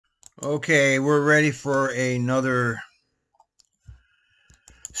Okay, we're ready for another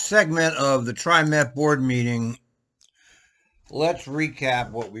segment of the TriMet board meeting. Let's recap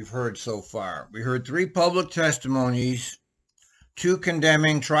what we've heard so far. We heard 3 public testimonies, 2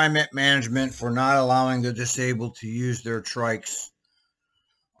 condemning TriMet management for not allowing the disabled to use their trikes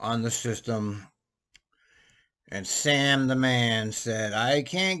on the system. And Sam the man said, I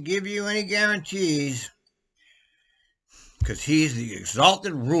can't give you any guarantees because he's the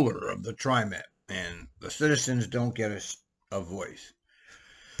exalted ruler of the TriMet and the citizens don't get a voice.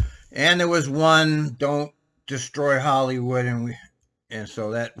 And there was one, don't destroy Hollywood, and so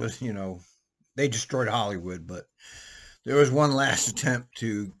that was, they destroyed Hollywood, but there was one last attempt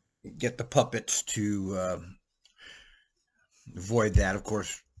to get the puppets to avoid that. Of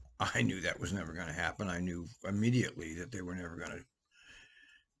course, I knew that was never going to happen. I knew immediately that they were never going to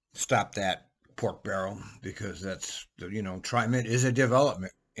stop that pork barrel because that's, TriMet is a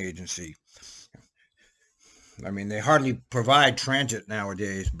development agency. I mean, they hardly provide transit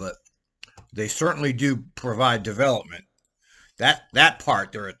nowadays, but they certainly do provide development. That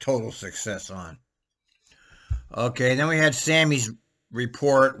part they're a total success on. Okay, then we had Sammy's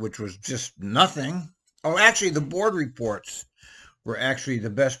report, which was just nothing. Oh, actually, the board reports were actually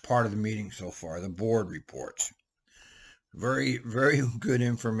the best part of the meeting so far, the board reports. Very, very good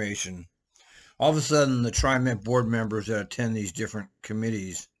information. All of a sudden, the TriMet board members that attend these different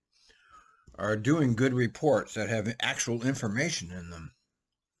committees are doing good reports that have actual information in them.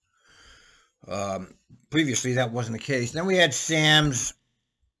 Previously, that wasn't the case. Then we had Sam's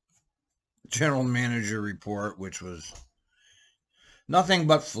general manager report, which was nothing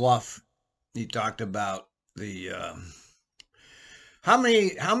but fluff. He talked about the how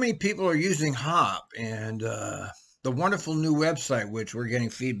many people are using HOP and the wonderful new website, which we're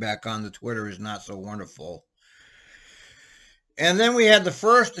getting feedback on the Twitter is not so wonderful. And then we had the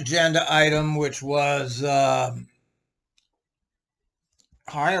first agenda item, which was giving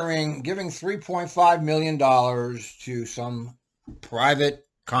 $3.5 million to some private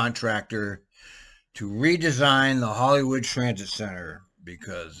contractor to redesign the Hollywood Transit Center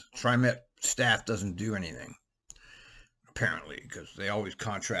because TriMet staff doesn't do anything, apparently, because they always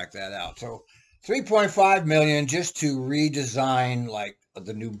contract that out. So $3.5 million just to redesign like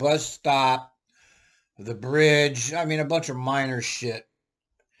the new bus stop, the bridge. I mean, a bunch of minor shit.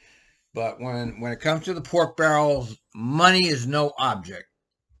 But when it comes to the pork barrels, money is no object,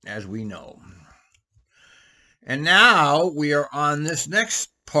 as we know. And now we are on this next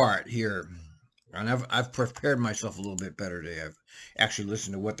part here. And I've prepared myself a little bit better today. I've actually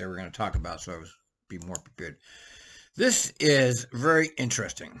listened to what they were going to talk about, so I was be more prepared. This is very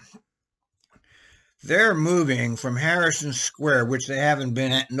interesting. They're moving from Harrison Square, which they haven't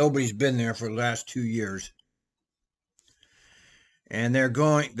been at. Nobody's been there for the last 2 years. And they're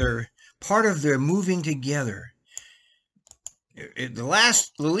part of their moving together. The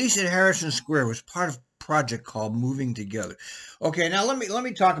lease at Harrison Square was part of a project called Moving Together. Okay, now let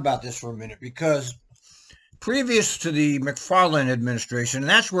me talk about this for a minute, because previous to the McFarland administration, and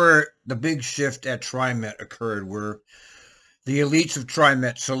that's where the big shift at TriMet occurred, where the elites of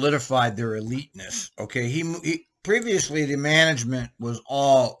TriMet solidified their eliteness. Okay, previously the management was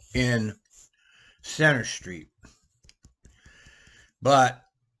all in Center Street, but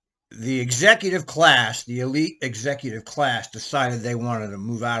the executive class, the elite executive class, decided they wanted to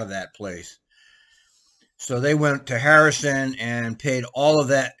move out of that place. So they went to Harrison and paid all of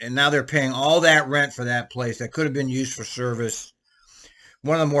that, and now they're paying all that rent for that place that could have been used for service.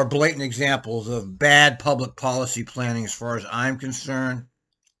 One of the more blatant examples of bad public policy planning as far as I'm concerned.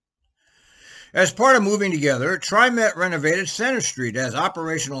 As part of Moving Together, TriMet renovated Center Street as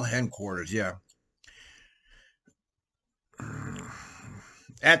operational headquarters. Yeah.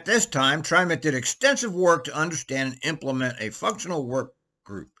 At this time, TriMet did extensive work to understand and implement a functional work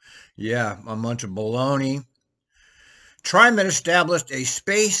group. Yeah, a bunch of baloney. TriMet established a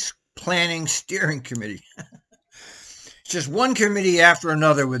space planning steering committee. It's just one committee after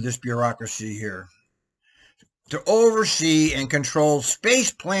another with this bureaucracy here to oversee and control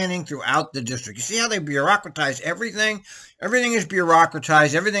space planning throughout the district. You see how they bureaucratize everything? Everything is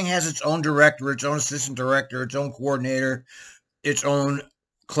bureaucratized. Everything has its own director, its own assistant director, its own coordinator, its own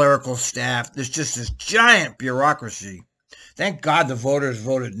clerical staff. There's just this giant bureaucracy. Thank God the voters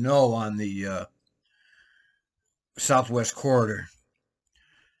voted no on the Southwest Corridor,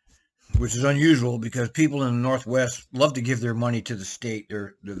 which is unusual because people in the Northwest love to give their money to the state.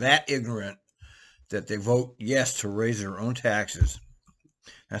 They're that ignorant that they vote yes to raise their own taxes.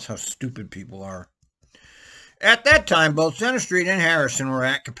 That's how stupid people are. At that time, both Center Street and Harrison were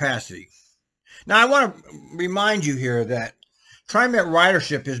at capacity. Now, I want to remind you here that TriMet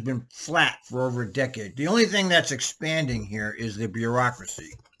ridership has been flat for over a decade. The only thing that's expanding here is the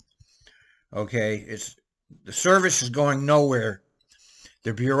bureaucracy. Okay, the service is going nowhere.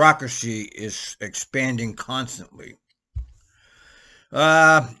 The bureaucracy is expanding constantly.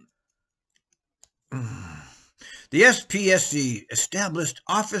 The SPSC established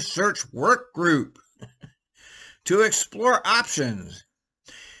Office Search Work Group to explore options,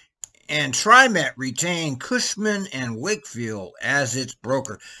 and TriMet retained Cushman and Wakefield as its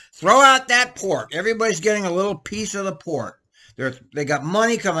broker. Throw out that pork. Everybody's getting a little piece of the pork. They got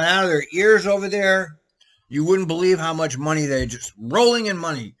money coming out of their ears over there. You wouldn't believe how much money they're just rolling in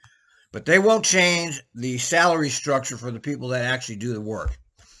money. But they won't change the salary structure for the people that actually do the work.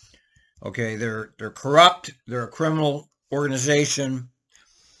 Okay, they're corrupt. They're a criminal organization.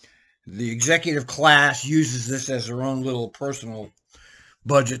 The executive class uses this as their own little personal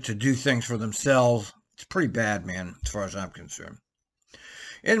budget to do things for themselves. It's pretty bad, man, as far as I'm concerned.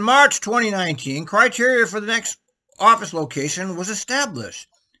 In March 2019, criteria for the next office location was established,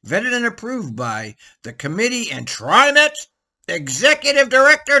 vetted and approved by the committee and TriMet executive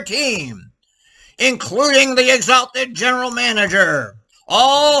director team, including the exalted general manager.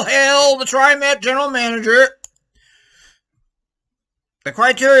 All hail the TriMet general manager. The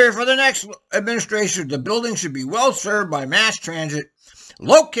criteria for the next administration: the building should be well served by mass transit,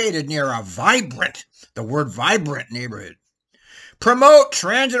 located near a vibrant, the word vibrant, neighborhood. Promote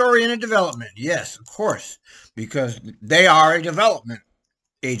transit-oriented development. Yes, of course, because they are a development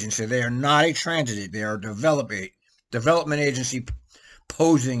agency. They are not a transit agency. They are a development agency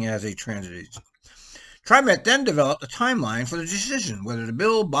posing as a transit agency. TriMet then developed a timeline for the decision whether to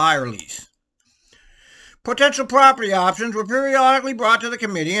build, buy, or lease. Potential property options were periodically brought to the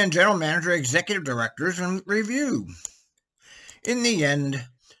committee and general manager executive directors and reviewed. In the end,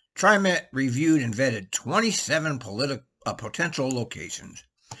 TriMet reviewed and vetted 27 potential locations,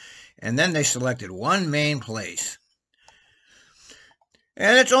 and then they selected one main place.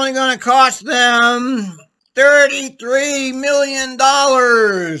 And it's only going to cost them $33 million,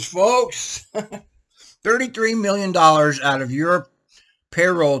 folks. $33 million out of your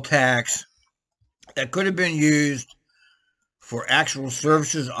payroll tax that could have been used for actual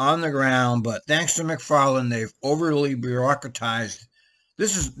services on the ground, but thanks to McFarland, they've overly bureaucratized.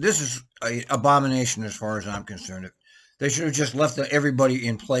 This is an abomination as far as I'm concerned. They should have just left everybody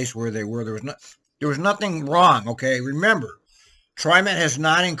in place where they were. There was nothing wrong, okay? Remember, TriMet has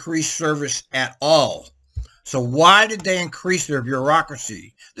not increased service at all. So why did they increase their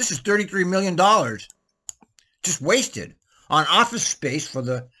bureaucracy? This is $33 million just wasted on office space for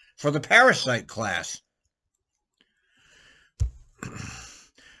the parasite class.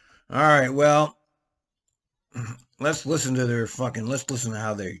 All right, well, let's listen to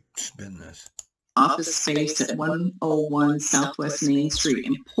how they spin this. Office space at 101 Southwest Main Street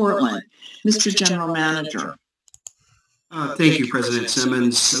in Portland. Mr. General Manager. Thank you, President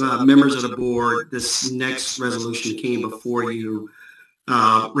Simmons. Members of the board, this next resolution came before you.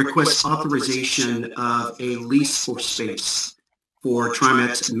 Requests authorization of a lease for space for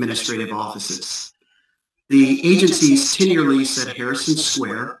TriMet's administrative offices. The agency's 10-year lease at Harrison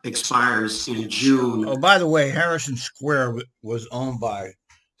Square expires in June. Oh, by the way, Harrison Square was owned by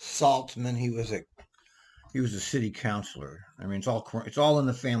Saltzman. He was a city councilor. I mean, it's all in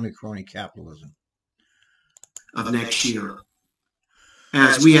the family crony capitalism. Of next year.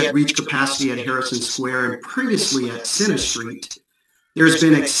 As we had reached capacity at Harrison Square and previously at Center Street, there's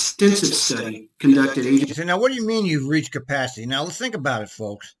been extensive study conducted. So now, what do you mean you've reached capacity? Now, let's think about it,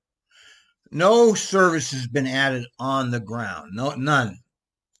 folks. No service has been added on the ground. No, none.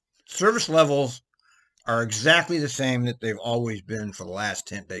 Service levels are exactly the same that they've always been for the last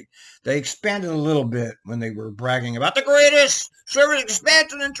 10 days. They expanded a little bit when they were bragging about the greatest service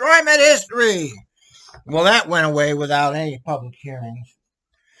expansion in TriMet history. Well, that went away without any public hearings.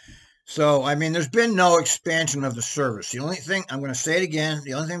 So, I mean, there's been no expansion of the service. The only thing, I'm going to say it again,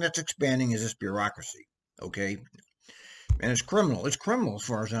 the only thing that's expanding is this bureaucracy, okay? And it's criminal. It's criminal as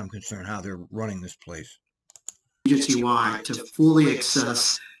far as I'm concerned, how they're running this place. Agency-wide to fully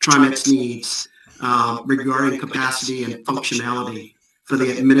assess TriMet's needs regarding capacity and functionality for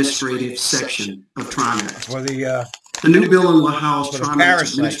the administrative section of TriMet. For the new building will house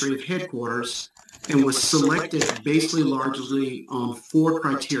TriMet's administrative headquarters and was selected basically largely on 4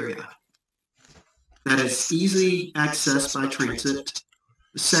 criteria. That is easy access by transit.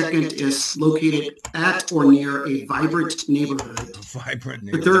 The second is located at or near a vibrant neighborhood.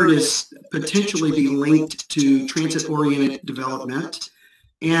 The third is potentially be linked to transit-oriented development.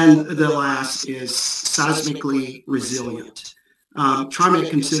 And the last is seismically resilient. TriMet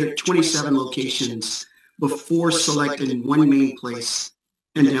considered 27 locations, before selecting one main place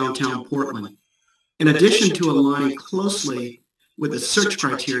in downtown Portland. In addition to aligning closely with the search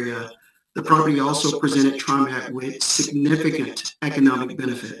criteria, the property also presented TriMet with significant economic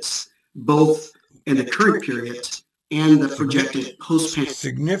benefits, both in the current period and the projected post-pandemic.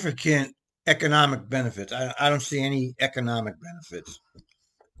 Significant economic benefits. I don't see any economic benefits.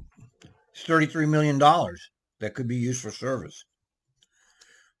 It's $33 million that could be used for service.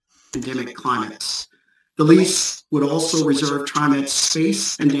 Pandemic climates. The lease would also reserve TriMet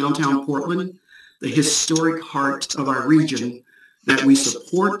space in downtown Portland, the historic heart of our region that we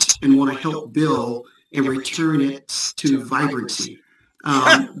support and want to help build and return it to vibrancy.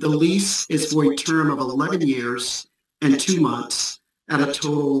 The lease is for a term of 11 years and 2 months at a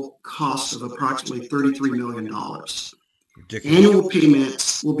total cost of approximately $33 million. Ridiculous. Annual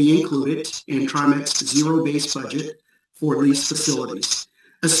payments will be included in TriMet's zero-based budget for lease facilities,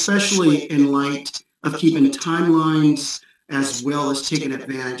 especially in light of keeping timelines as well as taking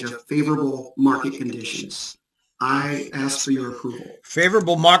advantage of favorable market conditions. I ask for your approval.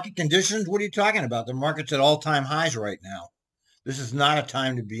 Favorable market conditions? What are you talking about? The market's at all-time highs right now. This is not a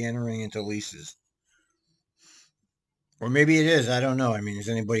time to be entering into leases. Or maybe it is. I don't know. I mean, is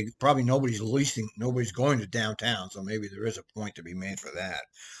anybody, probably nobody's leasing, nobody's going to downtown, so maybe there is a point to be made for that.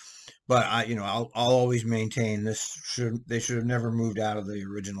 But I'll always maintain they should have never moved out of the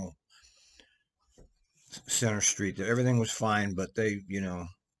original Center Street. Everything was fine, but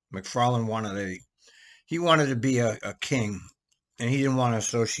McFarland wanted to be a king, and he didn't want to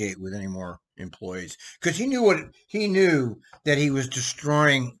associate with any more employees because he knew that he was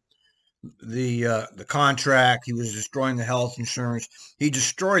destroying the contract. He was destroying the health insurance. He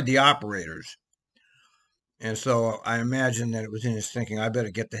destroyed the operators. And so I imagine that it was in his thinking, I better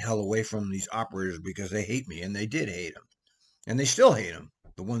get the hell away from these operators because they hate me. And they did hate him. And they still hate him,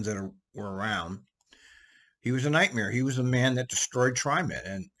 the ones that were around. He was a nightmare. He was the man that destroyed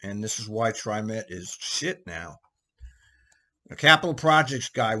TriMet. And this is why TriMet is shit now. The Capital Projects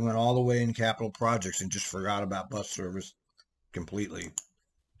guy went all the way in Capital Projects and just forgot about bus service completely.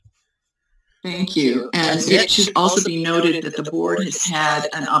 Thank you. And it should also be noted that the board has had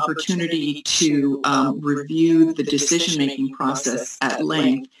an opportunity to review the decision-making process at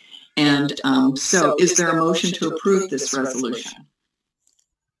length. And so is there a motion to approve this resolution?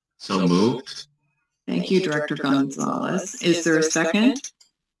 So moved. Thank you, Director Gonzalez. Is there a second?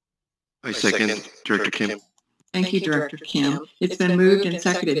 I second Director Kim. Thank you, Director Kim. It's been moved and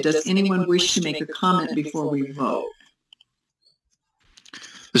seconded. Does anyone wish to make a comment before we vote?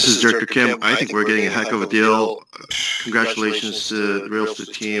 This is Director Kim. I think we're getting a heck of a deal. Congratulations to the real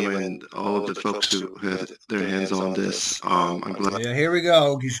estate team and all of the folks who had their hands on this. I'm glad. Yeah, here we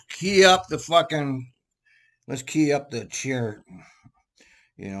go. Just key up the let's key up the chair.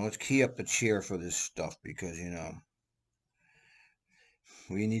 Let's key up the chair for this stuff because,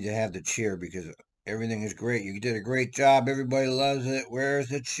 we need to have the chair because everything is great. You did a great job. Everybody loves it. Where's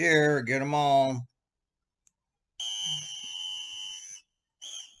the chair? Get them all.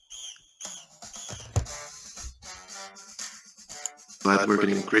 Glad we're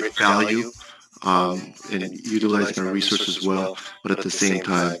getting great value and utilizing our resources well, but at the same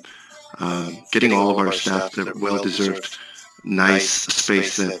time, getting all of our staff their well-deserved, nice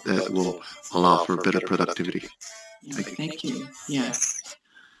space that will allow for better productivity. Thank you. Yes.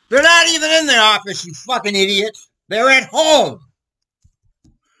 They're not even in the office, you fucking idiots. They're at home.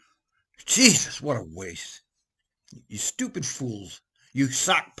 Jesus, what a waste. You stupid fools. You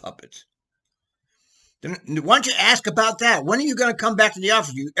sock puppets. Then why don't you ask about that? When are you going to come back to the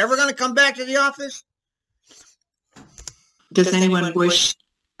office? Are you ever going to come back to the office? Does anyone wish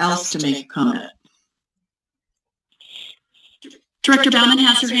else to make a comment? Director Bauman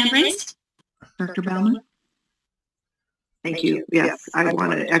has her hand raised. Director Bauman? Thank you. Yes, I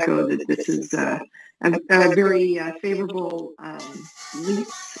want to echo that this is a very favorable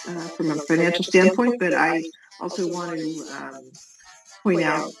lease from a financial standpoint, but I also want to point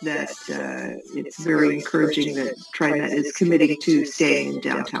out that it's very encouraging that TriMet is committing to staying in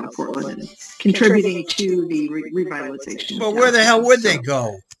downtown Portland and contributing to the revitalization. Well, where the hell would they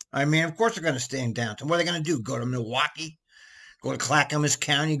go? I mean, of course they're going to stay in downtown. What are they going to do? Go to Milwaukee? Go to Clackamas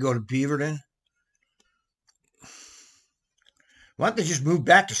County? Go to Beaverton? Why don't they just move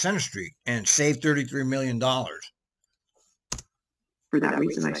back to Center Street and save $33 million? For that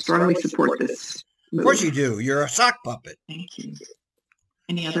reason, I strongly support this move. Of course you do. You're a sock puppet. Thank you.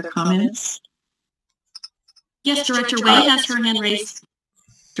 Any other comments? Yes, Director Way has her hand raised.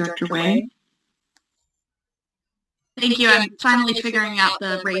 Director Way? Thank you. I'm finally figuring out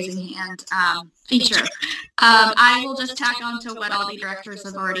the raising hand feature. I will just tack on to what all the directors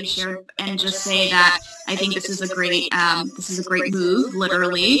have already shared and just say that I think this is a great move,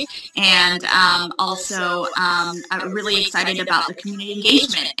 literally, and also I'm really excited about the community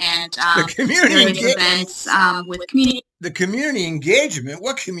engagement and the community events with community. The community engagement.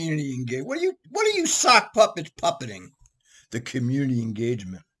 What community engagement? What are you sock puppets puppeting? The community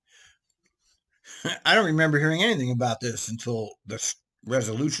engagement. I don't remember hearing anything about this until the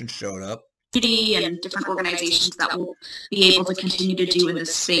resolution showed up. And different organizations that will be able to continue to do in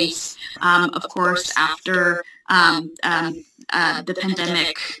this space, of course, after the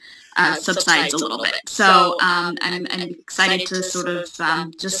pandemic subsides a little bit. So I'm excited to sort of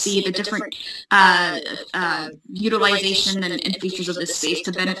just see the different utilization and features of this space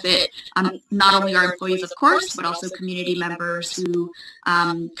to benefit not only our employees, of course, but also community members who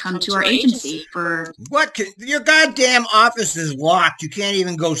come to our agency for... Your goddamn office is locked. You can't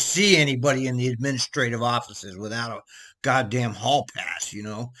even go see anybody in the administrative offices without a goddamn hall pass, you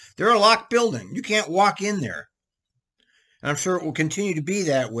know. They're a locked building. You can't walk in there. And I'm sure it will continue to be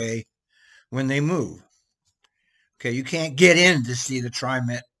that way when they move. Okay, you can't get in to see the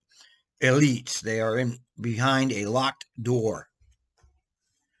TriMet elites. They are in behind a locked door.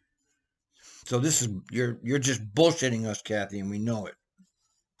 So this is you're just bullshitting us, Kathy, and we know it.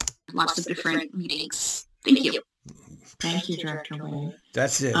 Lots of different meetings. Thank you. Thank you, Director Wayne.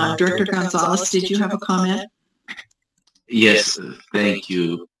 That's it. Director Gonzalez, did you have a comment? Yes, thank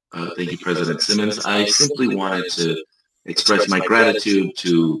you. Thank you, President Simmons. I simply wanted to express my gratitude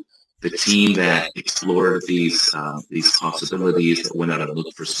to the team that explored these possibilities, that went out and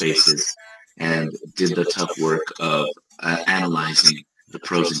looked for spaces, and did the tough work of analyzing the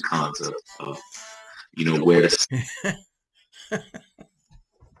pros and cons of where to.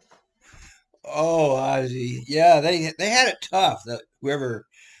 Oh, Ozzy. Yeah, they had it tough. That whoever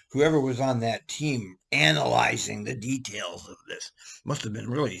was on that team analyzing the details of this must have been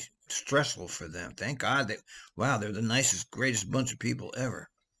really stressful for them. Thank God they're the nicest, greatest bunch of people ever.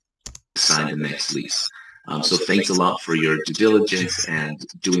 Sign the next lease. So thanks a lot for your due diligence and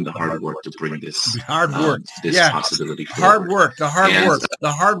doing the hard work to bring this possibility forward. The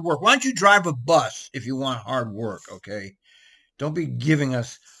hard work. Why don't you drive a bus if you want hard work, okay? Don't be giving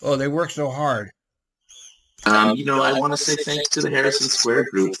us, they work so hard. I want to say thanks to the Harrison Square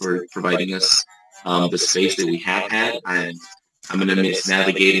group for providing us the space that we have had. I'm going to miss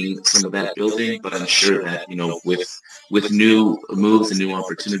navigating some of that building, but I'm sure that, with new moves and new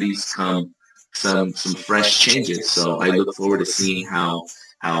opportunities come some fresh changes. So I look forward to seeing how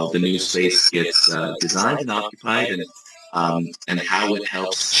the new space gets designed and occupied, and how it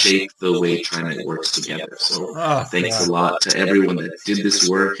helps shape the way TriMet works together. So thanks a lot to everyone that did this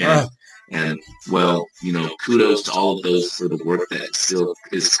work, and kudos to all of those for the work that still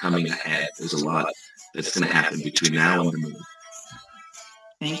is coming ahead. There's a lot that's going to happen between now and the move.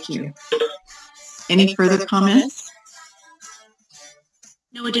 Thank you. Any further comments?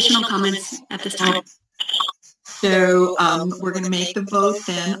 No additional comments at this time. So we're going to make the vote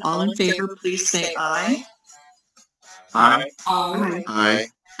then. All in favor, please say aye. Aye. Aye. Aye.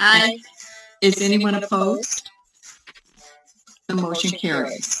 Aye. Is anyone opposed? The motion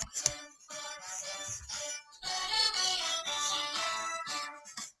carries.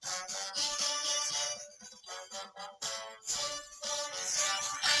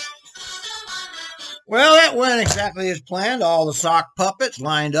 Well, that went exactly as planned. All the sock puppets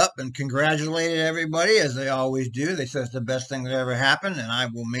lined up and congratulated everybody, as they always do. They said it's the best thing that ever happened, and I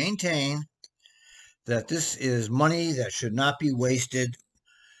will maintain that this is money that should not be wasted.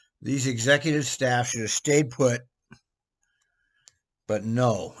 These executive staff should have stayed put, but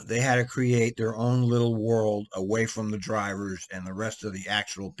no, they had to create their own little world away from the drivers and the rest of the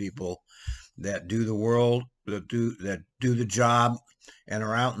actual people that do the world, that do the job and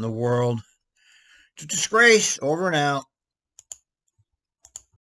are out in the world. It's a disgrace. Over and out.